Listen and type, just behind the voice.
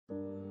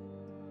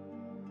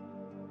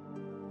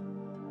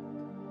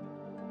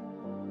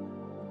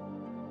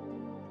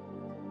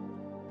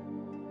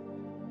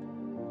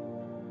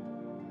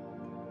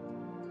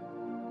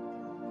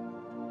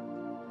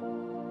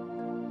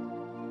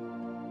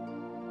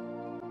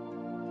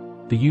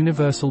The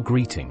universal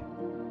greeting.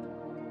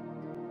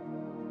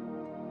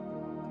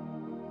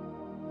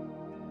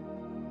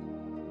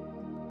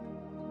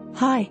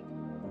 Hi.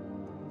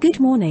 Good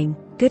morning,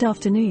 good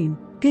afternoon,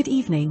 good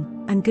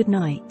evening, and good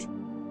night.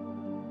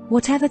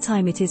 Whatever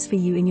time it is for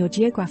you in your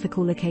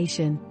geographical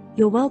location,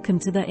 you're welcome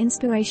to the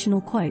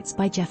Inspirational Quotes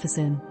by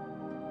Jefferson.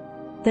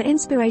 The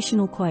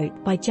Inspirational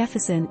Quote by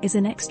Jefferson is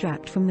an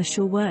extract from the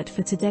Sure Word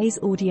for today's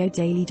audio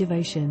daily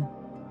devotion.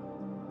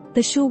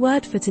 The Sure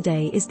Word for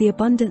today is the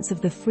abundance of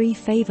the free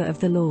favor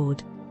of the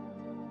Lord.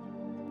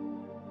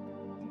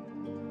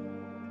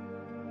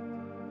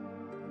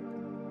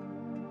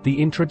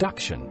 The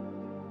introduction.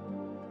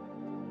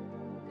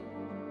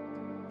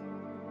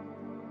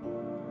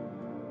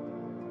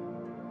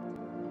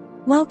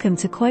 Welcome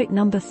to quote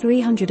number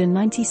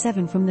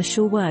 397 from the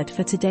Sure Word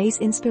for today's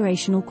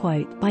Inspirational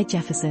Quote by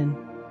Jefferson.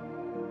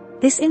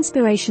 This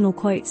Inspirational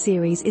Quote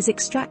series is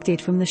extracted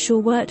from the Sure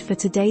Word for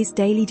today's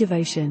daily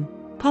devotion,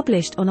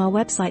 published on our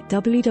website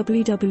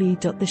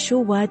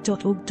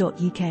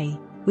www.theshureword.org.uk,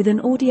 with an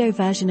audio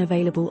version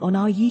available on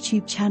our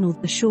YouTube channel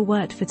The Sure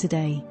Word for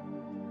Today.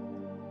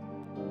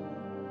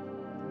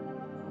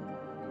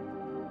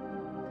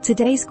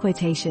 Today's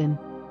quotation.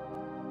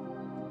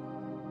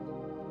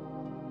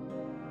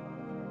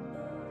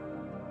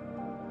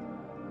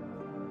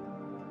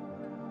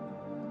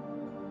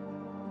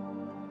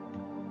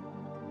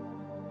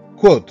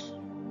 Quote: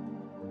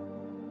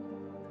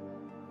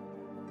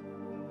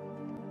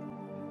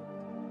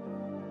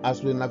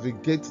 as we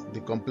navigate the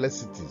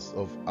complexities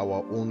of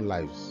our own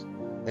lives,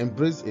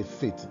 embrace a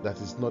faith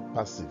that is not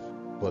passive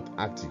but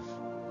active,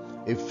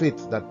 a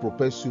faith that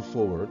propels you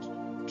forward,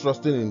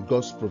 trusting in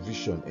God's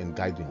provision and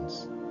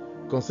guidance.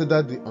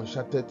 Consider the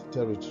uncharted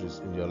territories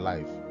in your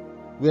life.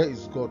 Where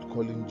is God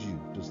calling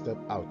you to step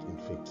out in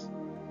faith?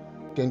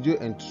 Can you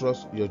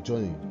entrust your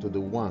journey to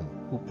the one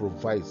who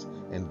provides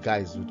and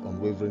guides with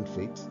unwavering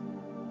faith?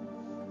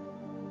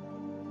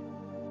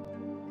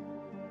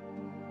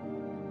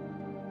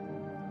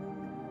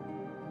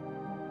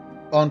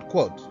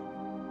 Unquote.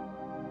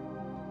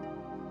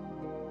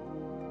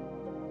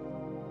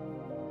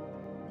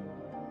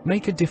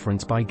 Make a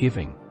difference by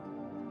giving.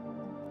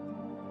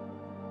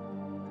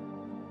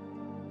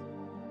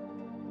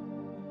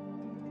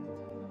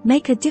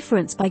 Make a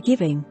difference by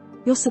giving.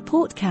 Your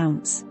support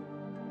counts.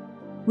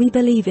 We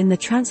believe in the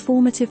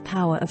transformative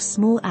power of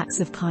small acts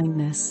of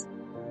kindness.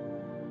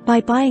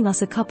 By buying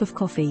us a cup of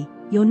coffee,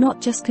 you're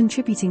not just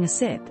contributing a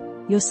sip,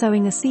 you're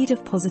sowing a seed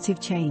of positive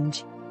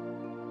change.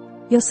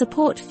 Your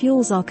support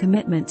fuels our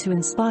commitment to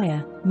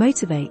inspire,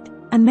 motivate,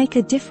 and make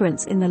a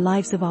difference in the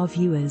lives of our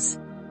viewers.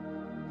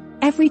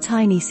 Every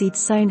tiny seed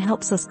sown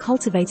helps us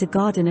cultivate a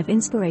garden of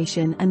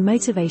inspiration and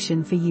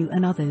motivation for you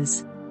and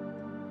others.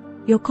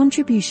 Your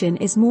contribution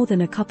is more than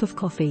a cup of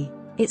coffee.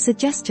 It's a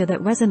gesture that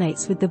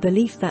resonates with the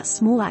belief that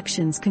small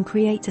actions can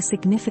create a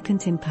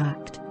significant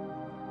impact.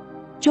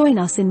 Join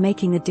us in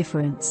making a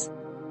difference.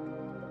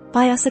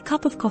 Buy us a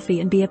cup of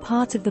coffee and be a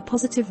part of the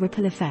positive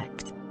ripple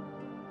effect.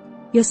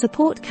 Your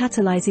support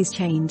catalyzes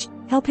change,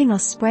 helping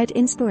us spread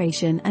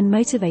inspiration and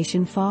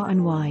motivation far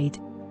and wide.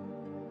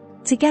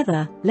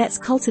 Together, let's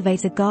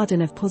cultivate a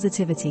garden of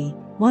positivity,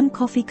 one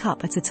coffee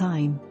cup at a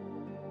time.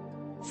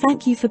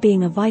 Thank you for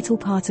being a vital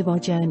part of our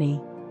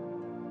journey.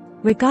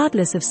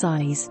 Regardless of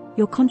size,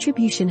 your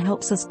contribution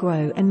helps us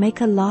grow and make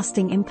a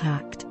lasting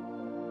impact.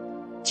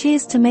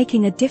 Cheers to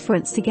making a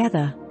difference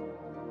together.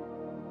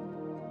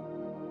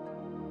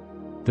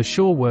 The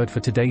Sure Word for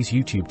today's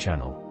YouTube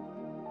channel.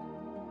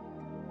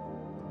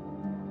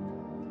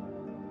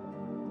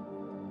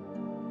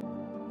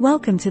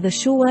 Welcome to the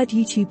Sure Word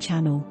YouTube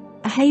channel,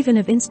 a haven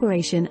of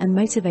inspiration and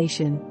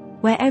motivation,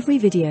 where every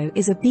video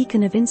is a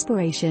beacon of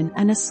inspiration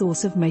and a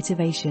source of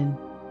motivation.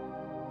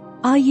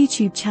 Our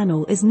YouTube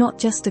channel is not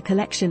just a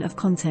collection of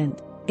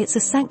content, it's a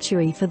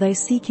sanctuary for those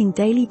seeking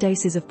daily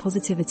doses of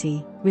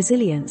positivity,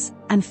 resilience,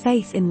 and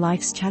faith in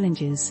life's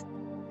challenges.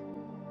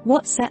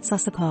 What sets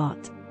us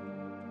apart?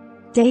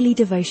 Daily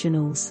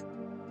devotionals.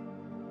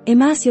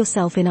 Immerse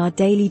yourself in our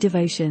daily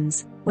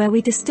devotions, where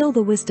we distill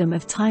the wisdom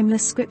of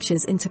timeless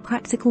scriptures into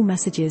practical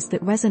messages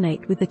that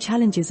resonate with the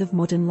challenges of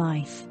modern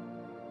life.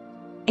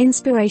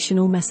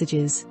 Inspirational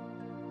messages.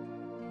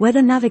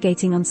 Whether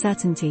navigating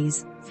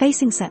uncertainties,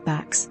 facing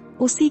setbacks,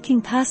 or seeking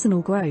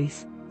personal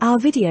growth, our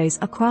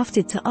videos are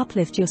crafted to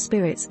uplift your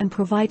spirits and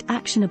provide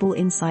actionable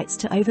insights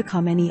to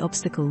overcome any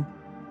obstacle.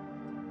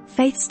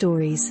 Faith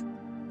stories.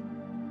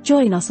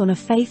 Join us on a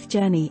faith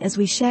journey as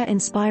we share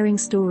inspiring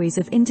stories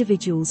of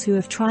individuals who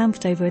have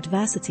triumphed over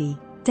adversity,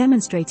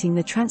 demonstrating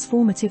the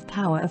transformative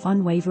power of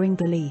unwavering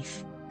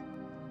belief.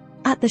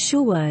 At The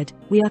Sure Word,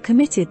 we are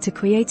committed to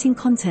creating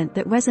content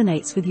that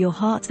resonates with your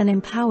heart and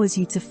empowers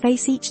you to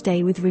face each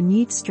day with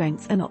renewed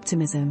strength and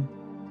optimism.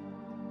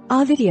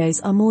 Our videos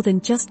are more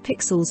than just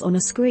pixels on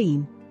a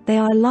screen, they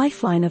are a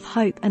lifeline of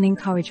hope and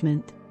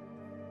encouragement.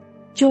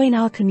 Join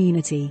our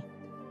community.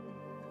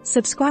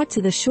 Subscribe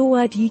to the Sure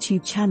Word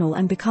YouTube channel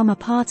and become a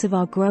part of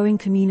our growing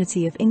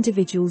community of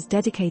individuals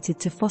dedicated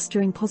to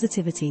fostering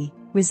positivity,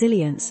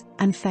 resilience,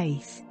 and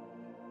faith.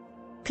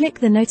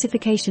 Click the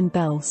notification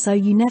bell so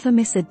you never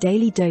miss a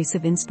daily dose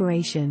of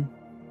inspiration.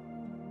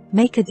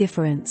 Make a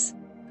difference.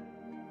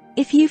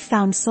 If you've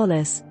found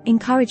solace,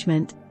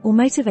 encouragement, or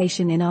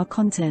motivation in our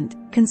content,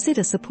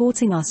 consider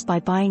supporting us by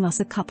buying us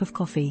a cup of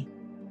coffee.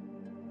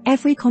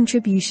 Every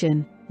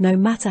contribution, no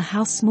matter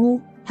how small,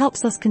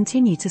 helps us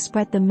continue to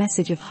spread the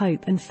message of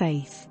hope and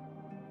faith.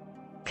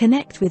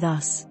 Connect with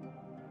us.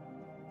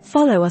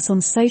 Follow us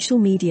on social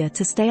media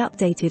to stay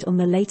updated on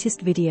the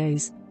latest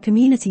videos,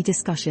 community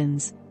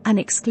discussions, and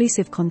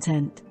exclusive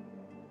content.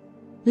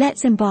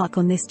 Let's embark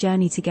on this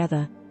journey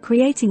together,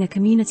 creating a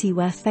community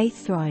where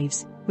faith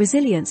thrives,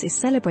 resilience is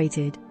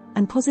celebrated,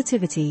 and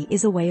positivity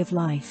is a way of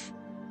life.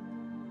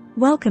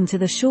 Welcome to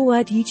the Sure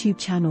Word YouTube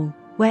channel,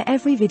 where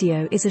every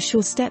video is a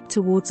sure step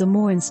towards a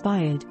more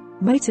inspired,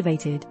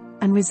 motivated,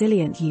 and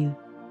resilient you.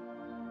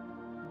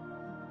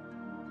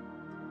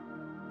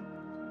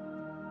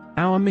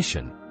 Our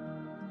mission.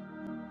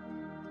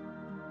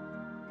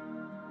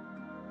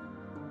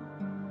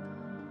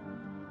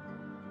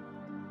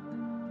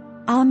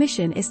 Our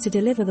mission is to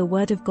deliver the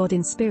Word of God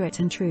in spirit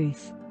and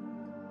truth.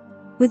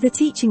 With the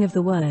teaching of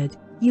the Word,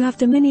 you have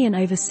dominion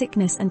over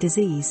sickness and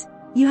disease,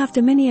 you have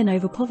dominion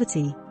over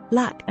poverty,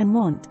 lack and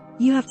want,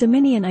 you have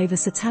dominion over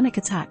satanic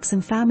attacks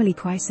and family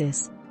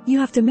crisis, you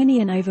have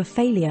dominion over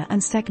failure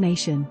and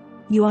stagnation,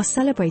 you are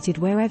celebrated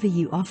wherever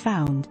you are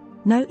found,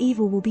 no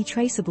evil will be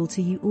traceable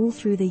to you all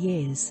through the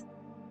years.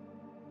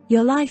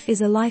 Your life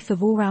is a life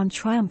of all-round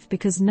triumph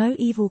because no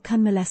evil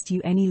can molest you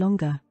any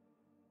longer.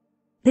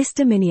 This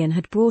dominion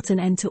had brought an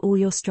end to all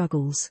your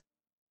struggles.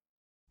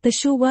 The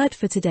sure word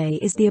for today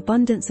is the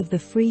abundance of the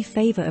free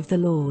favor of the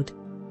Lord.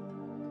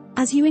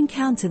 As you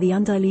encounter the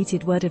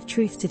undiluted word of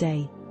truth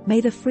today, may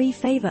the free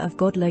favor of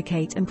God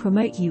locate and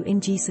promote you in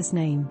Jesus'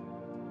 name.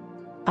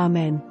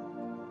 Amen.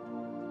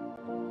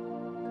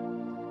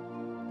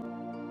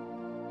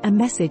 A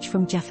message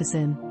from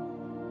Jefferson.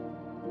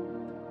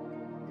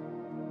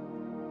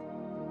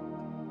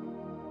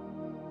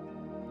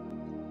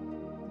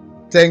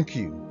 Thank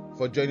you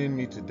for joining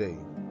me today.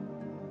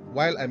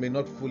 While I may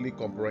not fully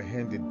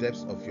comprehend the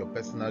depths of your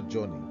personal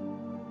journey,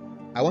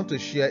 I want to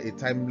share a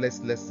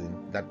timeless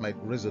lesson that might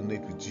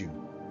resonate with you.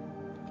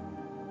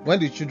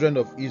 When the children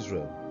of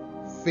Israel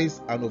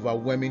faced an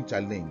overwhelming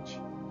challenge,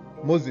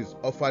 Moses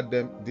offered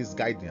them this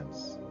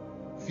guidance: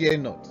 fear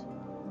not,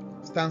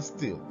 stand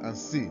still and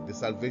see the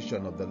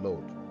salvation of the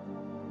Lord.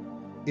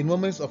 In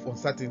moments of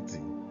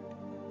uncertainty,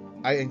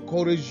 I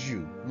encourage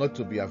you not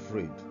to be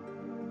afraid.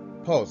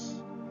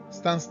 Pause,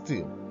 stand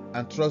still,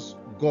 and trust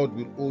God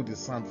will hold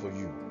his hand for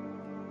you.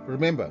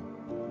 Remember,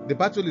 the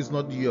battle is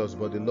not yours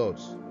but the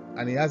Lord's,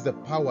 and he has the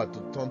power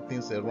to turn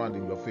things around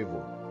in your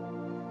favor.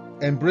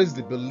 Embrace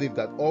the belief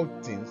that all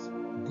things,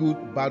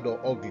 good, bad, or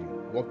ugly,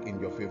 work in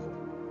your favor.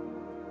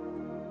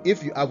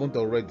 If you haven't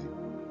already,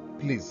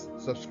 please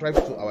subscribe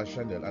to our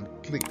channel and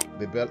click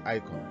the bell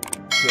icon to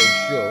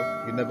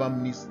ensure you never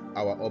miss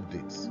our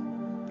updates.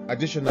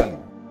 Additionally,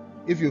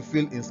 if you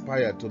feel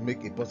inspired to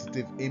make a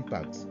positive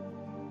impact,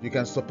 you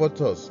can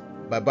support us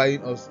by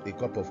buying us a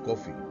cup of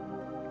coffee.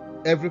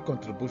 Every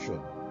contribution,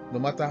 no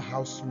matter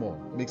how small,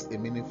 makes a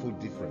meaningful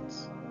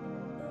difference.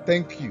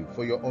 Thank you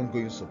for your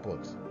ongoing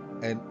support,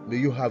 and may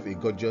you have a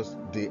gorgeous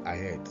day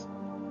ahead.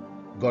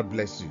 God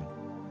bless you.